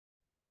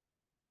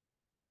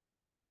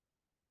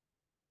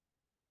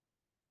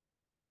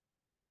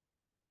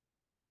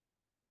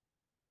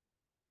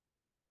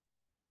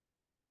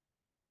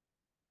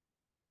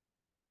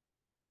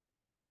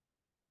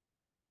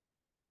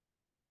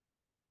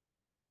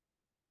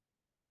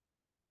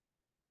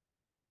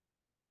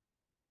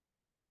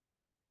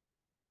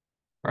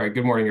All right,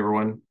 good morning,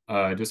 everyone.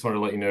 I just wanted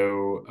to let you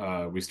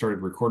know we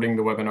started recording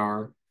the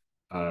webinar.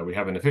 We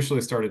haven't officially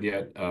started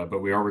yet,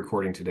 but we are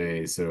recording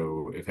today.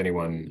 So if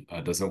anyone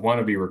doesn't want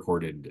to be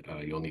recorded,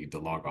 you'll need to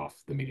log off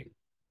the meeting.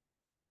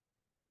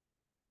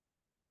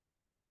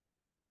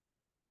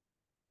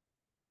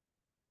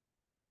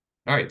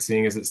 All right,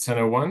 seeing as it's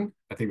 10:01,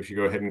 I think we should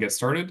go ahead and get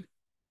started.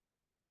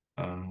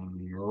 All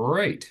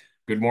right.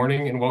 Good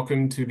morning and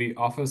welcome to the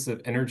Office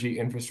of Energy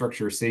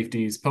Infrastructure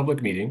Safety's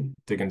public meeting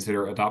to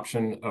consider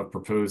adoption of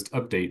proposed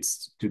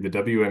updates to the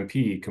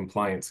WMP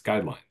compliance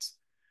guidelines.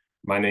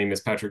 My name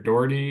is Patrick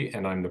Doherty,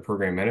 and I'm the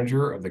Program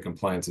Manager of the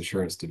Compliance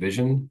Assurance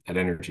Division at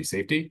Energy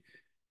Safety.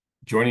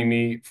 Joining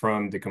me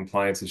from the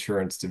Compliance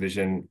Assurance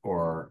Division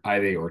are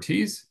Aide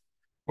Ortiz,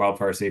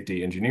 Wildfire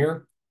Safety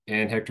Engineer,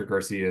 and Hector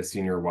Garcia,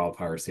 Senior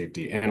Wildfire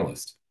Safety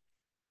Analyst.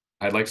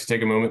 I'd like to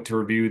take a moment to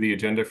review the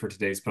agenda for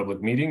today's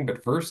public meeting,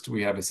 but first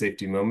we have a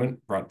safety moment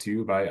brought to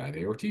you by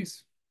Aide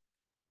Ortiz.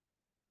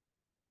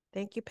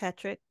 Thank you,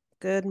 Patrick.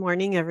 Good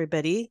morning,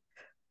 everybody.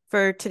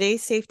 For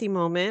today's safety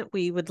moment,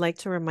 we would like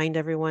to remind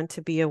everyone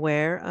to be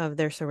aware of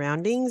their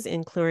surroundings,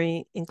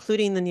 including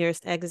the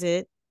nearest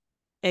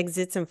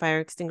exits and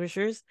fire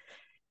extinguishers.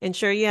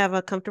 Ensure you have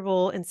a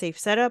comfortable and safe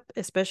setup,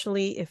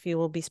 especially if you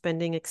will be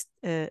spending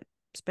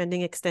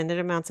extended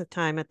amounts of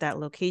time at that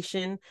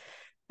location.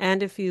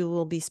 And if you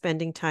will be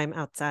spending time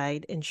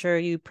outside, ensure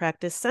you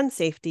practice sun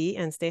safety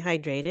and stay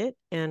hydrated.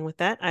 And with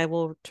that, I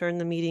will turn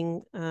the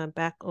meeting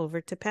back over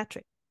to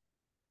Patrick.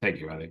 Thank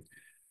you, Aide.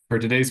 For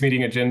today's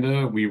meeting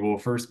agenda, we will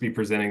first be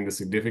presenting the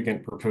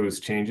significant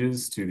proposed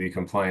changes to the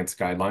compliance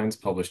guidelines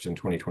published in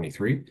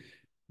 2023.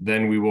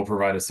 Then we will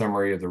provide a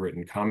summary of the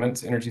written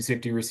comments Energy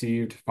Safety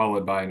received,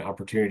 followed by an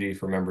opportunity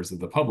for members of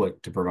the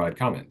public to provide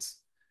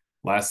comments.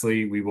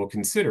 Lastly, we will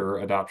consider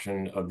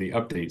adoption of the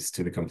updates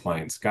to the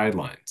compliance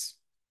guidelines.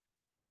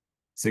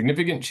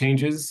 Significant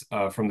changes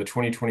from the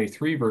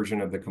 2023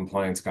 version of the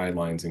compliance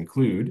guidelines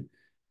include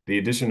the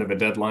addition of a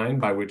deadline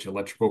by which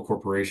electrical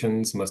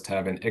corporations must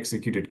have an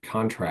executed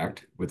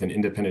contract with an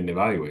independent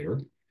evaluator,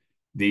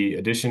 the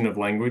addition of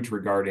language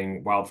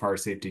regarding wildfire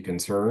safety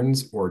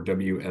concerns, or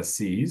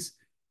WSCs,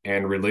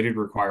 and related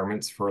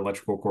requirements for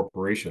electrical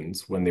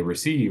corporations when they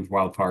receive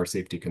wildfire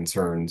safety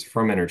concerns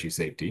from Energy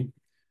Safety,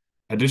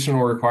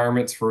 additional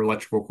requirements for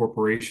electrical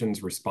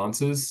corporations'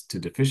 responses to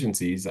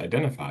deficiencies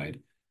identified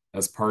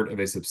as part of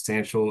a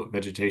substantial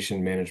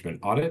vegetation management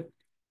audit,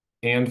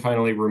 and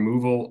finally,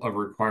 removal of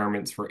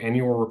requirements for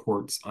annual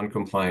reports on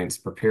compliance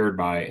prepared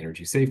by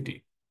Energy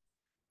Safety.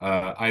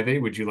 Ivy,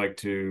 would you like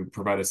to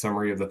provide a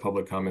summary of the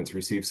public comments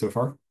received so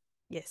far?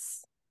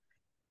 Yes.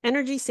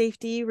 Energy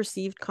Safety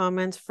received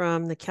comments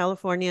from the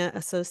California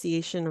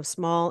Association of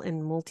Small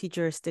and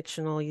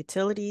Multi-Jurisdictional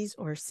Utilities,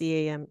 or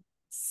CASMU,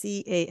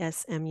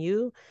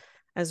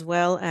 as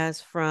well as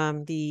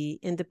from the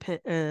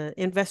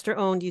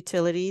investor-owned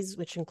utilities,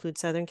 which include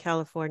Southern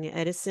California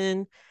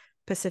Edison,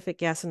 Pacific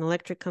Gas and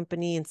Electric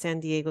Company, and San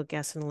Diego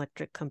Gas and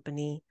Electric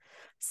Company.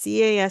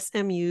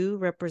 CASMU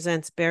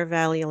represents Bear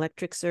Valley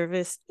Electric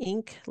Service,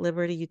 Inc.,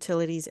 Liberty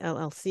Utilities,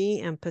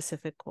 LLC, and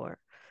Pacific Corp.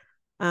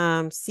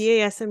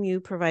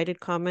 CASMU provided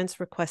comments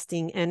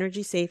requesting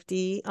Energy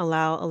Safety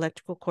allow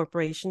electrical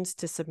corporations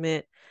to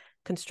submit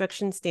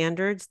construction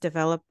standards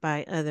developed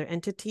by other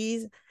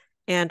entities,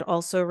 and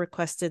also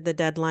requested the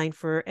deadline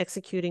for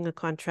executing a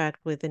contract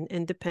with an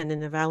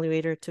independent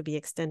evaluator to be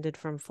extended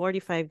from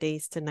 45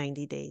 days to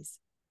 90 days.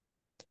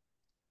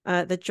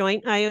 The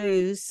joint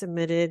IOUs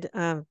submitted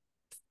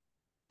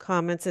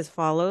comments as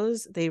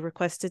follows. They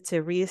requested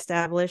to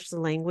reestablish the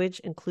language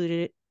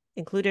included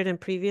in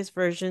previous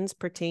versions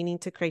pertaining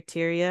to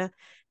criteria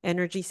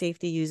Energy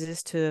Safety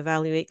uses to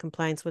evaluate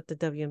compliance with the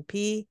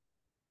WMP.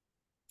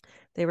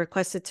 They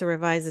requested to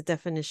revise the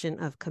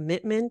definition of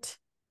commitment,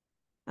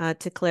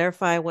 to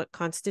clarify what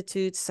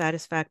constitutes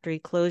satisfactory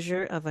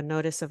closure of a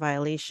notice of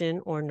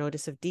violation or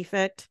notice of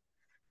defect,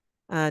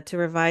 to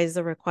revise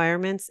the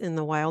requirements in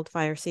the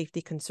wildfire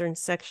safety concerns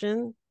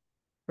section,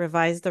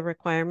 revise the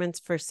requirements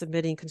for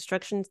submitting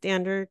construction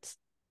standards,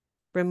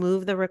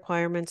 remove the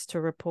requirements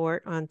to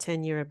report on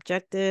 10-year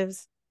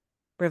objectives,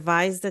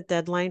 revise the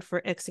deadline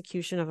for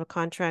execution of a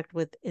contract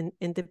with an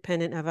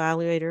independent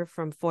evaluator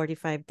from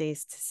 45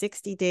 days to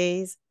 60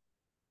 days,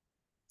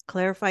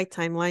 clarify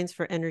timelines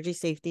for Energy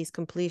Safety's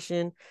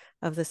completion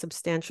of the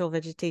substantial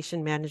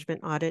vegetation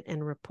management audit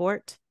and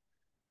report,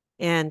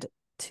 and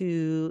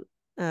to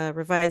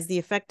revise the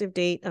effective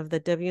date of the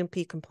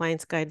WMP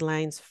compliance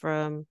guidelines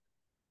from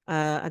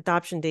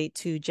adoption date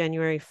to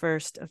January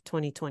 1st of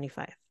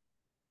 2025.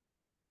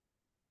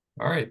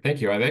 All right,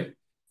 thank you, Ivy.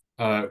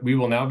 We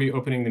will now be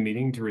opening the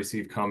meeting to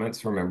receive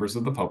comments from members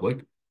of the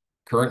public.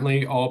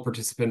 Currently, all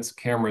participants'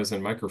 cameras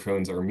and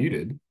microphones are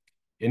muted.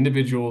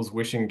 Individuals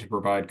wishing to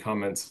provide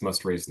comments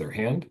must raise their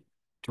hand.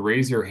 To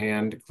raise your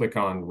hand, click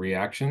on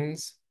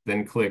Reactions,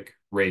 then click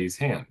Raise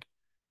Hand.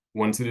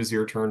 Once it is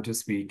your turn to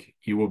speak,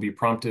 you will be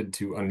prompted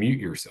to unmute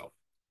yourself.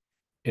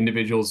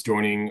 Individuals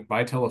joining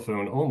by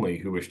telephone only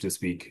who wish to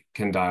speak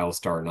can dial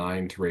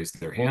 *9 to raise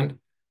their hand.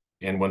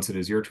 And once it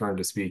is your turn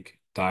to speak,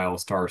 dial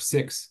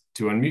 *6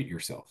 to unmute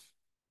yourself.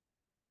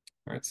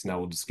 All right, so now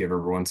we'll just give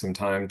everyone some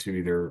time to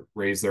either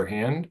raise their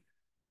hand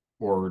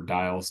or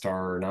dial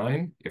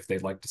 *9 if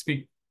they'd like to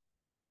speak.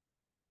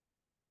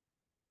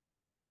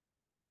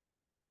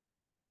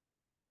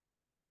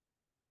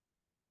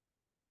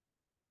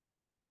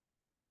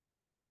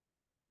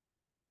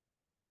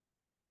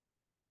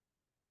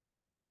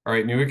 All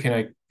right, Nua,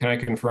 can I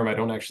confirm I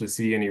don't actually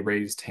see any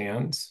raised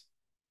hands?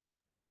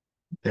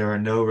 There are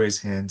no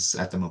raised hands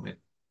at the moment.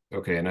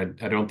 Okay, and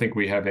I don't think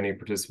we have any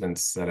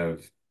participants that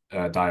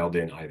have dialed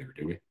in either,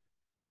 do we?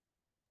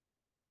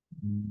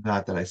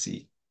 Not that I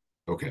see.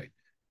 Okay.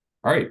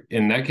 All right.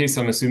 In that case,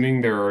 I'm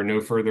assuming there are no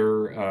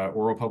further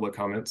oral public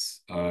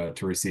comments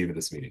to receive at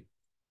this meeting.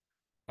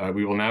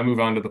 We will now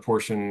move on to the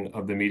portion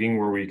of the meeting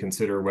where we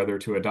consider whether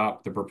to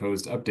adopt the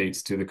proposed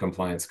updates to the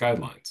compliance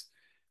guidelines.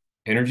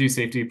 Energy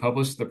Safety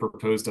published the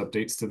proposed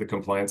updates to the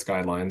compliance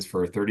guidelines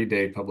for a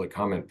 30-day public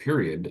comment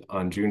period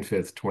on June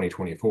 5th,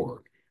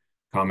 2024.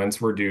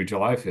 Comments were due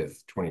July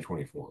 5th,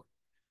 2024.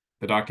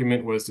 The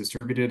document was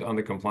distributed on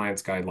the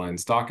compliance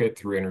guidelines docket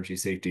through Energy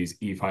Safety's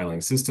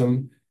e-filing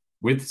system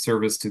with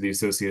service to the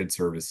associated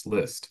service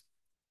list.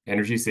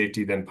 Energy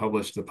Safety then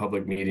published the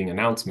public meeting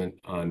announcement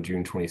on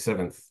June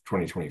 27th,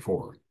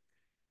 2024.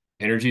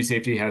 Energy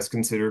Safety has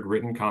considered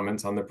written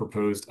comments on the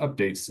proposed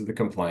updates to the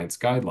compliance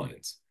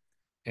guidelines.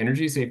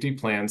 Energy Safety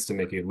plans to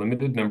make a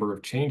limited number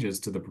of changes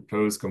to the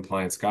proposed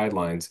compliance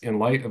guidelines in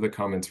light of the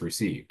comments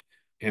received,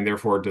 and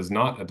therefore does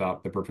not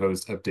adopt the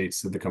proposed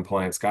updates to the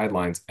compliance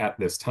guidelines at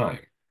this time.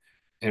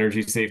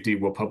 Energy Safety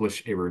will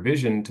publish a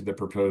revision to the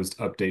proposed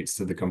updates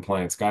to the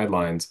compliance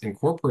guidelines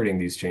incorporating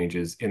these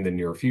changes in the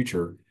near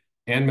future,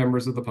 and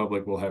members of the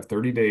public will have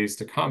 30 days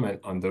to comment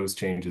on those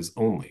changes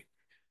only.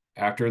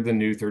 After the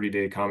new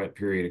 30-day comment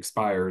period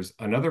expires,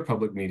 another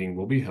public meeting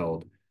will be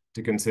held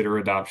to consider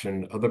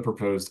adoption of the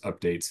proposed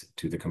updates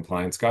to the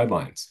compliance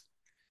guidelines.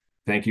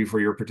 Thank you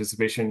for your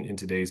participation in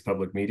today's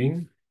public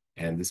meeting,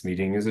 and this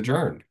meeting is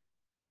adjourned.